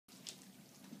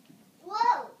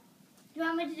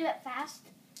me to do it fast?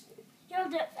 Here, I'll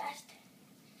do it fast.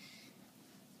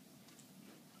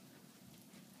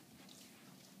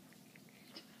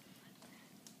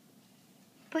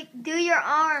 Do your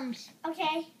arms.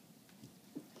 Okay.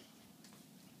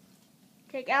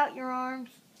 Take out your arms.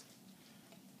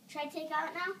 Should I take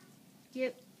out now?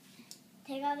 Yep.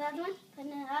 Take out the other one. Put in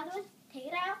the other one. Take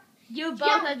it out. Do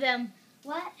both of them.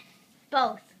 What?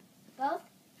 Both. Both?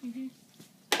 Mhm.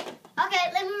 Okay,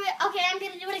 okay, I'm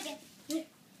gonna do it again.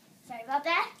 Sorry about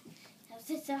that. That was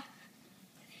just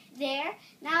there.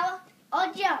 Now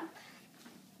I'll jump.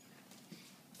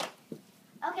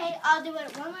 Okay, I'll do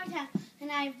it one more time.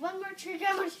 And I have one more trick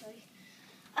I want to show you.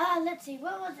 Let's see,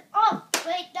 what was it? Oh,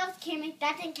 wait, that was Kimmy.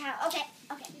 That didn't count. Okay.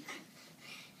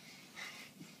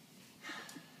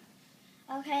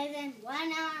 Okay, then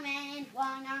one arm in,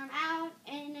 one arm out,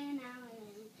 in and out,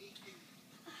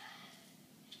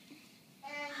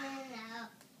 and out.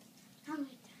 I'm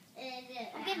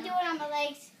gonna do it on my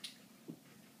legs.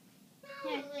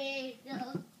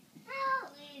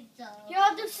 Here,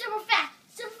 I'll do super fast.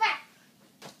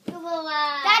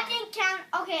 That didn't count.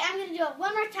 Okay, I'm gonna do it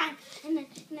one more time, and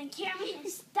then Cameron,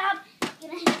 stop.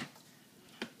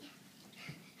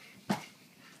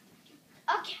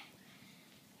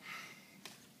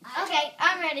 Okay,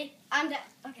 I'm ready. I'm done.